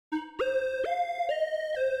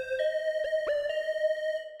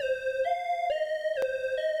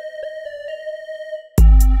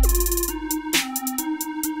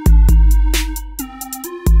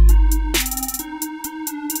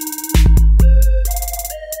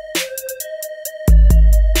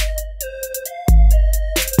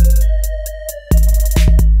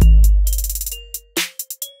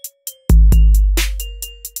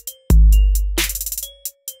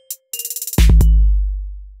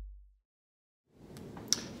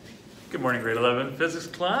Good morning, grade 11 physics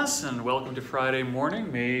class, and welcome to Friday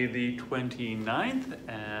morning, May the 29th,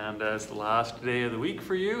 and it's the last day of the week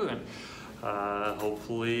for you, and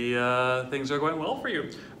hopefully things are going well for you.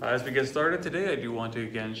 As we get started today, I do want to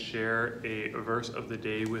again share a verse of the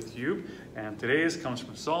day with you, and today's comes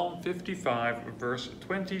from Psalm 55, verse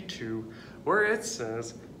 22, where it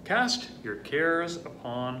says, "Cast your cares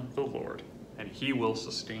upon the Lord, and He will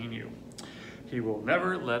sustain you. He will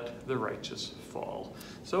never let the righteous fall."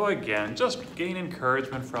 So again, just gain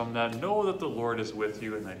encouragement from that. Know that the Lord is with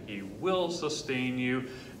you and that He will sustain you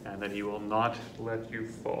and that He will not let you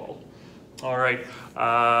fall. All right,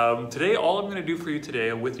 today all I'm going to do for you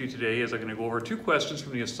today, with you today, is I'm going to go over two questions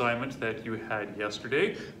from the assignment that you had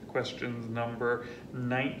yesterday. Questions number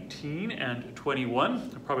 19 and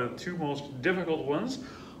 21, probably the two most difficult ones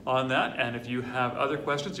on that. And if you have other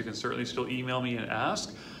questions, you can certainly still email me and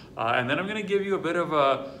ask. And then I'm going to give you a bit of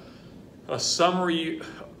a summary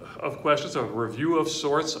of questions, a review of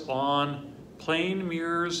sorts on plane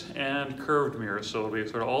mirrors and curved mirrors. So it'll be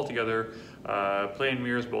sort of all together, plane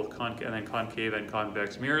mirrors, both concave and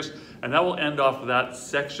convex mirrors. And that will end off that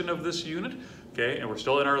section of this unit. Okay, and we're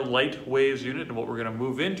still in our light waves unit. And what we're going to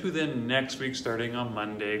move into then next week, starting on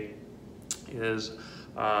Monday, is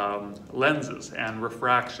lenses and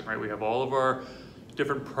refraction, right? We have all of our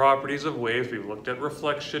different properties of waves. We've looked at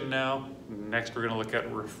reflection now. Next, we're going to look at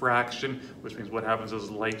refraction, which means what happens as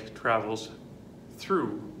light travels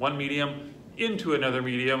through one medium into another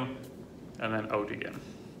medium and then out again.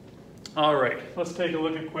 All right, let's take a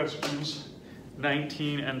look at questions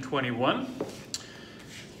 19 and 21.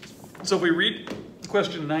 So if we read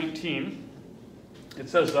question 19, it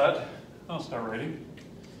says that, I'll start writing.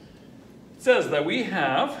 It says that we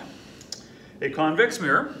have a convex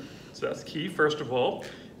mirror. So that's key, first of all,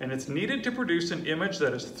 and it's needed to produce an image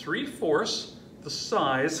that is 3/4 the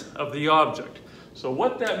size of the object. So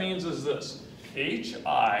what that means is this: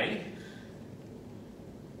 HI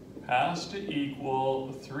has to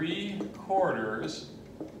equal 3/4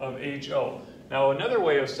 of HO. Now another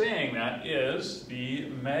way of saying that is the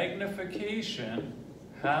magnification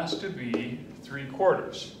has to be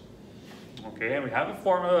 3/4. Okay, and we have a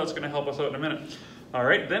formula that's going to help us out in a minute. All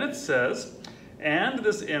right, then it says, and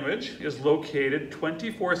this image is located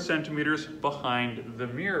 24 centimeters behind the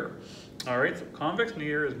mirror. All right, so convex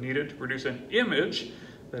mirror is needed to produce an image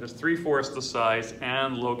that is 3/4 the size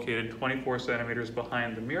and located 24 centimeters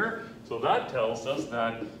behind the mirror. So that tells us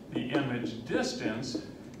that the image distance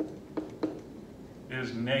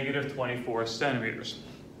is -24 centimeters.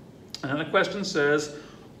 And the question says,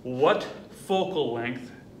 what focal length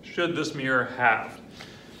should this mirror have?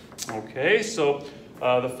 Okay, so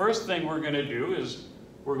the first thing we're going to do is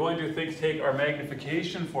we're going to take our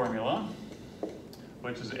magnification formula,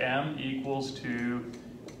 which is M equals to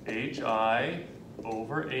HI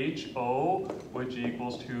over HO, which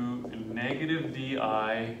equals to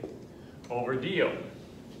 -DI over DO.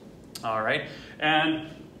 All right, and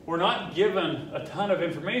we're not given a ton of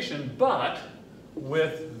information, but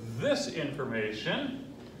with this information,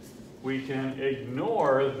 we can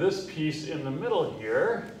ignore this piece in the middle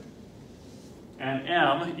here, and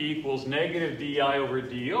M equals -DI over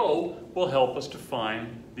DO will help us to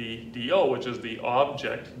find the DO, which is the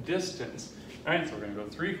object distance. All right, so we're going to go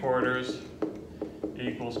 3/4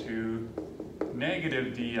 equals to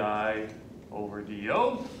 -DI over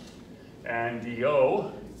DO. And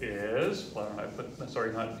DO is, well, I put,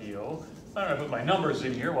 sorry, not DO. I don't know, I put my numbers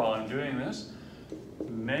in here while I'm doing this.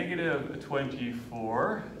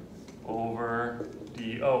 -24 over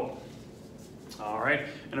DO. All right,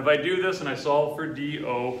 and if I do this and I solve for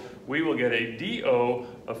DO, we will get a DO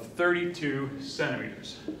of 32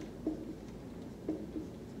 centimeters.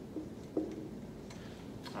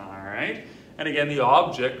 All right, and again, the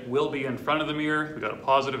object will be in front of the mirror. We've got a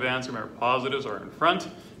positive answer. Remember, positives are in front,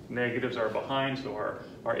 negatives are behind, so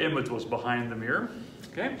our image was behind the mirror.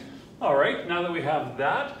 Okay, all right, now that we have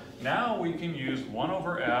that, now we can use 1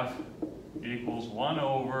 over F equals 1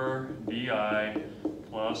 over DI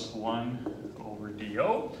plus 1 over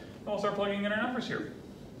DO. And we'll start plugging in our numbers here.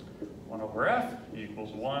 1 over F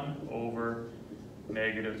equals 1 over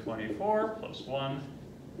 -24 plus 1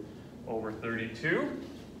 over 32.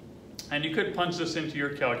 And you could punch this into your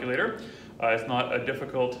calculator. It's not a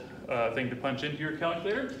difficult thing to punch into your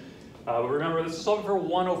calculator. But remember, this is solving for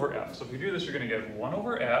 1 over F. So if you do this, you're going to get 1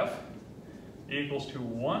 over F equals to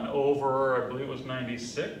 1 over, I believe it was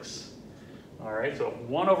 96. All right, so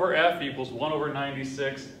 1 over F equals 1 over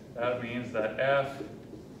 96. That means that F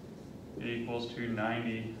equals to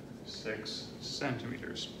 96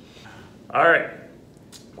 centimeters. All right,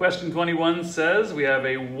 question 21 says we have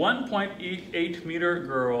a 1.88 meter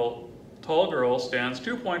girl tall girl stands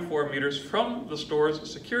 2.4 meters from the store's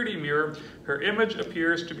security mirror. Her image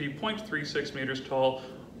appears to be 0.36 meters tall.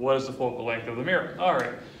 What is the focal length of the mirror? All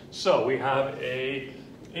right, so we have a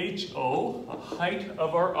HO, a height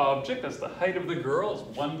of our object. That's the height of the girl. It's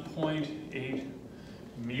 1.8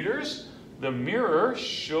 meters. The mirror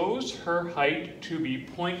shows her height to be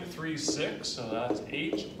 0.36, so that's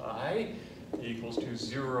HI equals to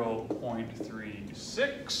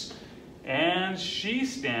 0.36. And she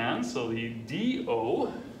stands, so the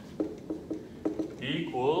DO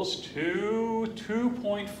equals to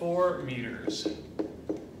 2.4 meters.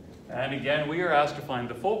 And again, we are asked to find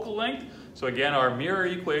the focal length. So again, our mirror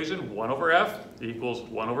equation, 1 over F equals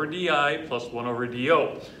 1 over DI plus 1 over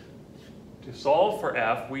DO. To solve for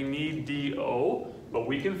F, we need DO, but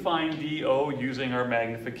we can find DO using our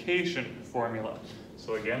magnification formula.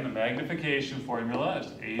 So again, the magnification formula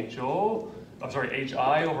is HI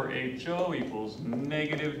over HO equals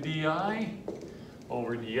negative DI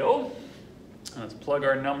over DO. And let's plug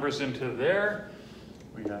our numbers into there.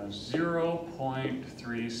 We have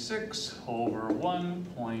 0.36 over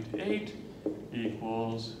 1.8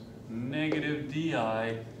 equals negative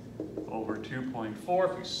DI over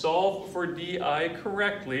 2.4. If we solve for DI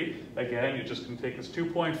correctly, again, you just can take this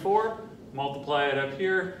 2.4, multiply it up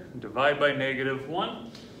here, divide by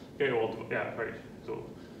 -1. Okay, well, yeah, right. So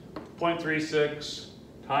 0.36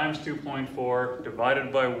 times 2.4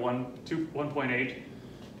 divided by 1.8,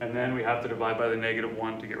 and then we have to divide by the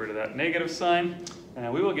 -1 to get rid of that negative sign.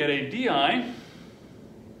 And we will get a DI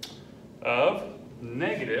of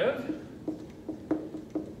negative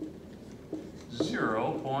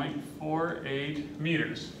 0.48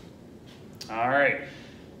 meters. All right,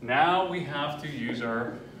 now we have to use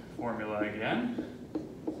our formula again.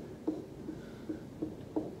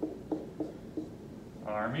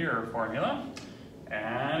 Our mirror formula.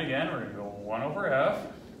 And again, we're going to go 1 over F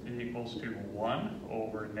equals to 1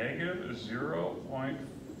 over negative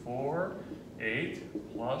 0.48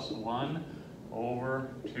 plus 1 over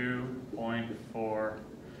 2.4. We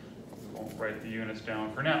won't write the units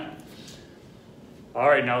down for now. All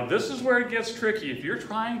right, now this is where it gets tricky. If you're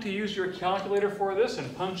trying to use your calculator for this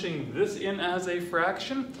and punching this in as a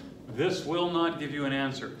fraction, this will not give you an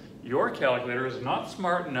answer. Your calculator is not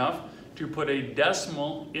smart enough to put a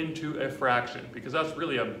decimal into a fraction, because that's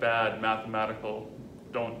really a bad mathematical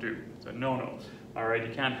don't do. It's a no-no. All right,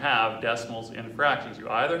 you can't have decimals in fractions. You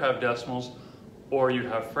either have decimals or you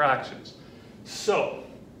have fractions. So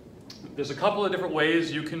there's a couple of different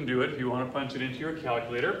ways you can do it if you want to punch it into your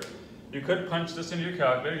calculator. You could punch this into your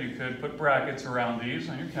calculator. You could put brackets around these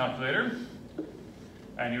on your calculator.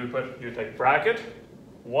 And you would take bracket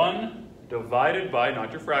 1 divided by,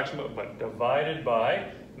 not your fraction, but divided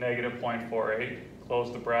by negative 0.48,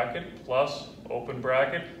 close the bracket, plus open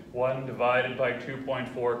bracket, 1 divided by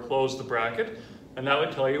 2.4, close the bracket. And that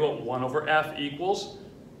would tell you what 1 over F equals,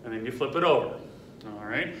 and then you flip it over. All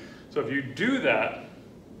right, so if you do that,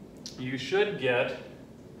 you should get,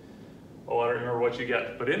 oh, I don't remember what you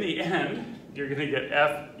get, but in the end, you're going to get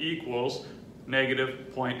F equals negative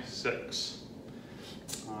 0.6.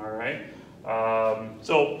 All right,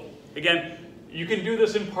 so again, you can do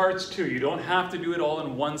this in parts too. You don't have to do it all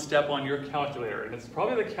in one step on your calculator. And it's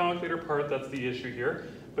probably the calculator part that's the issue here.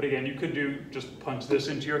 But again, you could just punch this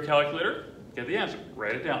into your calculator, get the answer,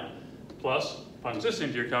 write it down. Plus, punch this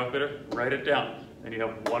into your calculator, write it down. And you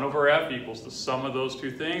have 1 over F equals the sum of those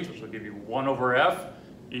two things, which will give you 1 over F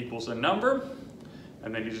equals a number.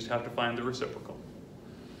 And then you just have to find the reciprocal.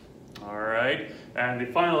 All right, and the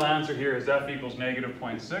final answer here is F equals negative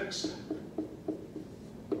 0.6.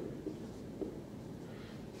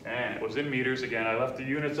 And it was in meters. Again, I left the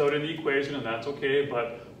units out in the equation, and that's okay,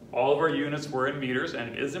 but all of our units were in meters,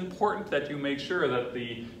 and it is important that you make sure that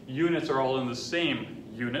the units are all in the same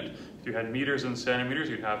unit. If you had meters and centimeters,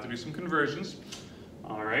 you'd have to do some conversions.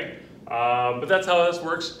 All right, but that's how this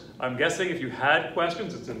works. I'm guessing if you had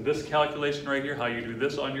questions, it's in this calculation right here, how you do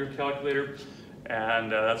this on your calculator,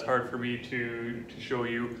 and that's hard for me to show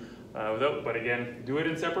you without, but again, do it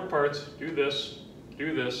in separate parts. Do this,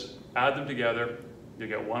 add them together. You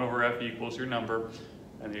get 1 over F equals your number,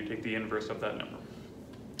 and then you take the inverse of that number.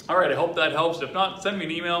 All right, I hope that helps. If not, send me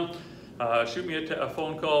an email, shoot me a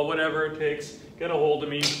phone call, whatever it takes. Get a hold of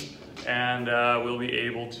me, and we'll be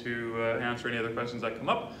able to answer any other questions that come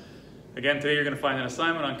up. Again, today you're going to find an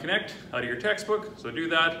assignment on Connect out of your textbook, so do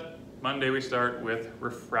that. Monday we start with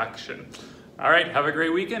refraction. All right, have a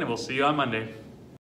great weekend, and we'll see you on Monday.